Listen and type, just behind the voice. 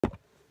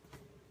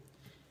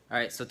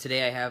Alright, so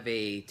today I have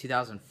a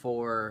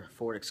 2004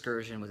 Ford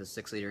Excursion with a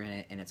 6-liter in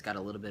it, and it's got a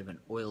little bit of an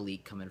oil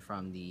leak coming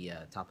from the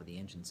top of the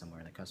engine somewhere,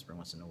 and the customer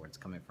wants to know where it's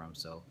coming from.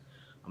 So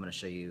I'm going to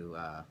show you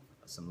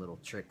some little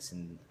tricks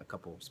and a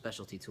couple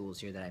specialty tools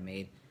here that I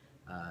made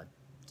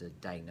to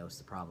diagnose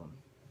the problem.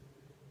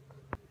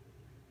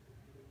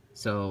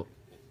 So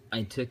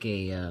I took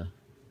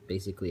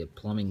basically a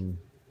plumbing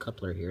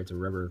coupler here. It's a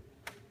rubber,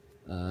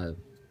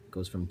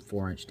 goes from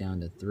 4-inch down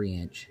to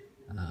 3-inch.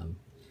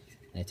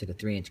 And I took a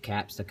 3-inch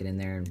cap, stuck it in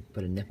there, and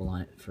put a nipple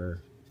on it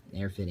for an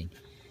air fitting.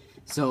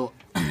 So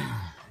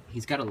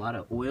he's got a lot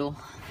of oil.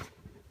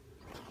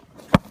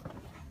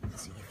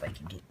 Let's see if I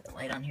can get the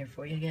light on here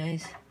for you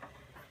guys.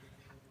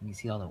 You can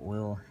see all the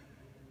oil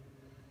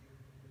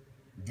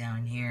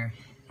down here,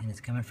 and it's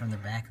coming from the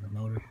back of the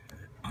motor,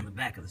 on the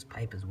back of this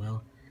pipe as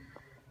well.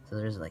 So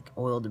there's like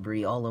oil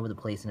debris all over the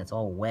place, and it's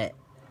all wet.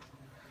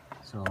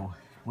 So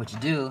what you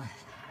do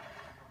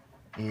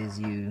is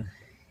you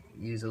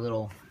use a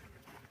little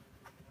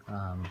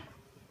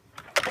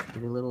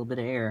give it a little bit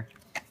of air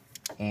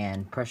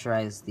and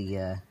pressurize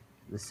the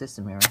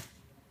system here,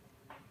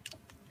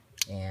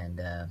 and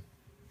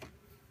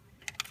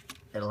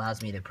it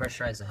allows me to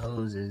pressurize the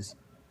hoses,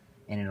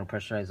 and it'll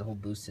pressurize the whole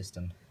boost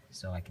system,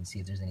 so I can see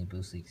if there's any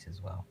boost leaks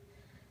as well.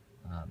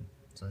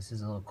 So this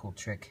is a little cool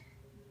trick.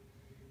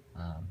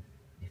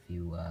 If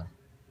you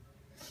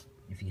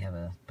have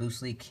a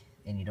boost leak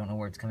and you don't know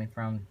where it's coming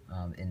from,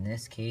 in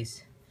this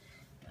case,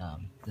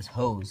 this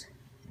hose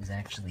is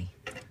actually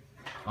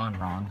on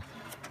wrong,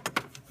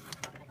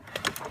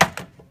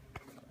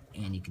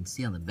 and you can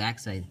see on the back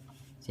side,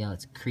 see how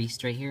it's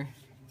creased right here?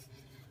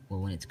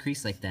 Well, when it's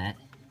creased like that,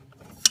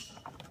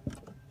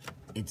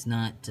 it's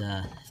not,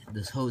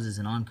 this hose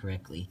isn't on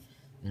correctly,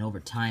 and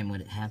over time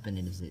what happened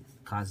is it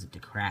caused it to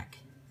crack,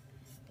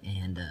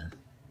 and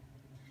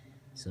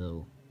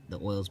so the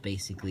oil's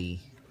basically,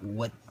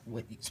 what's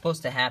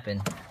supposed to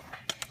happen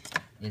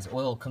is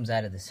oil comes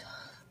out of this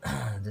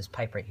this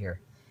pipe right here,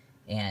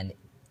 and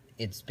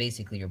it's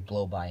basically your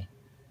blow-by,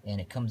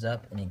 and it comes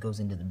up and it goes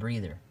into the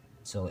breather.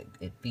 So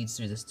it feeds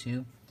through this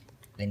tube,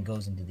 then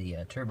goes into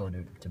the turbo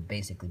to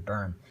basically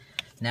burn.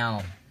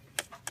 Now,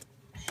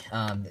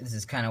 this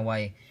is kind of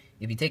why,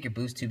 if you take your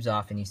boost tubes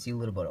off and you see a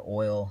little bit of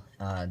oil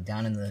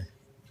down in the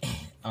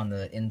on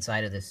the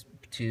inside of this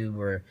tube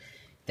or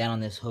down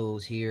on this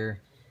hose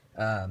here,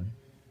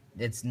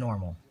 it's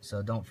normal.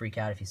 So don't freak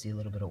out if you see a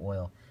little bit of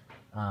oil.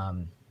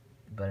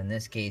 But in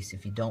this case,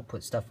 if you don't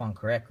put stuff on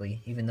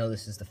correctly, even though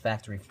this is the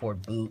factory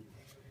Ford boot,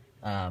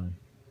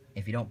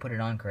 if you don't put it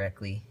on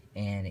correctly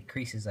and it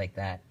creases like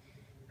that,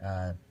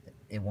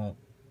 it won't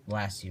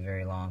last you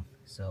very long.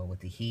 So with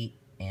the heat,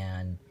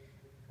 and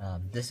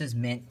this is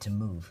meant to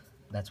move.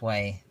 That's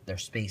why they're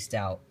spaced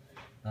out.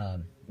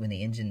 When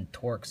the engine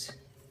torques,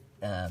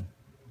 the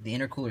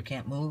intercooler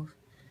can't move,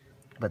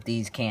 but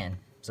these can.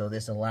 So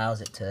this allows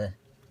it to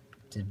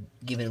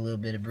give it a little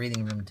bit of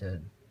breathing room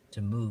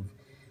to move.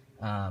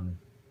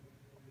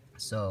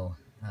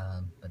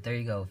 But there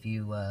you go. If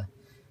you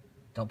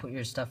don't put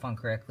your stuff on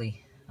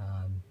correctly,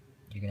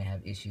 you're gonna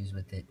have issues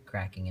with it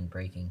cracking and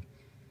breaking.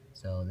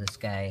 So this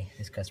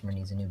customer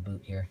needs a new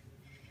boot here.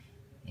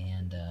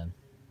 And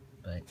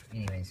but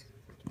anyways,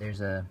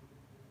 there's a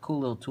cool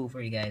little tool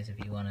for you guys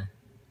if you wanna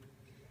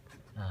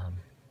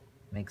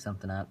make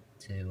something up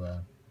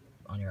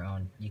on your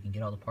own. You can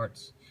get all the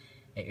parts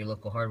at your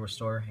local hardware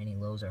store. Any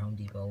Lowe's or Home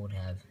Depot would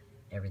have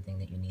everything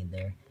that you need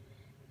there,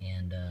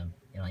 and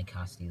it only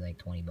costs you like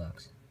 20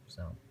 bucks.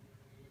 So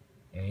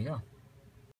there you go.